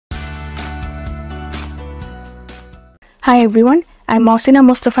Hi everyone, I'm Mohosina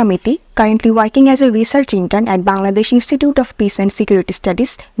Mostofa, currently working as a research intern at Bangladesh Institute of Peace and Security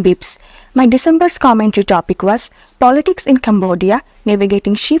Studies, BIPSS. My December's commentary topic was Politics in Cambodia,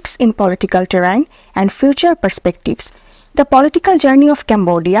 Navigating Shifts in Political Terrain and Future Perspectives. The political journey of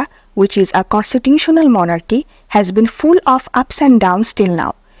Cambodia, which is a constitutional monarchy, has been full of ups and downs till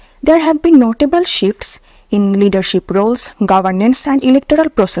now. There have been notable shifts in leadership roles, governance and electoral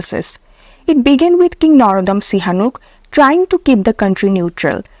processes. It began with King Norodom Sihanouk trying to keep the country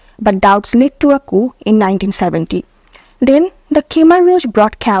neutral, but doubts led to a coup in 1970. Then, the Khmer Rouge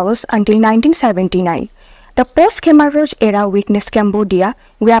brought chaos until 1979. The post-Khmer Rouge era witnessed Cambodia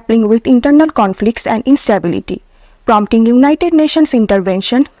grappling with internal conflicts and instability, prompting United Nations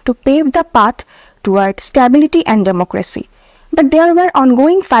intervention to pave the path toward stability and democracy. But there were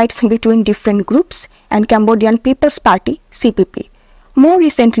ongoing fights between different groups and Cambodian People's Party, CPP. More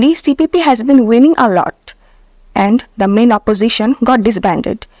recently, CPP has been winning a lot, and the main opposition got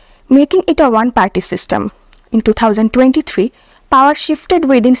disbanded, making it a one-party system. In 2023, power shifted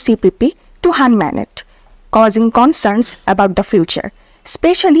within CPP to Hun Manet, causing concerns about the future,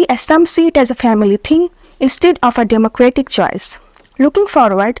 especially as some see it as a family thing instead of a democratic choice. Looking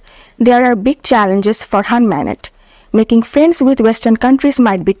forward, there are big challenges for Hun Manet. Making friends with Western countries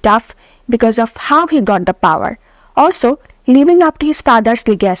might be tough because of how he got the power. Also, living up to his father's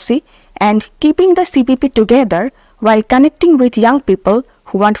legacy and keeping the CPP together while connecting with young people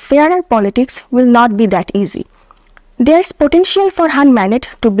who want fairer politics will not be that easy. There's potential for Hun Manet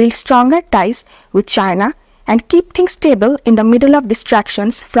to build stronger ties with China and keep things stable in the middle of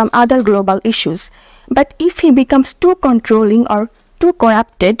distractions from other global issues. But if he becomes too controlling or too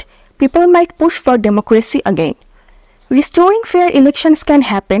corrupted, people might push for democracy again. Restoring fair elections can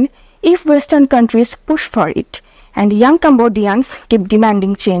happen if Western countries push for it and young Cambodians keep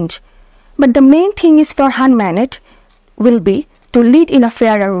demanding change. But the main thing is for Hun Manet will be to lead in a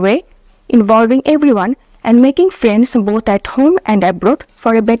fairer way, involving everyone and making friends both at home and abroad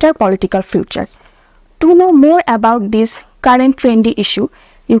for a better political future. To know more about this current trendy issue,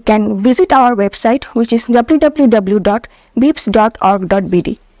 you can visit our website, which is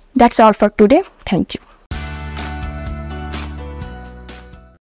www.bipss.org.bd. That's all for today. Thank you.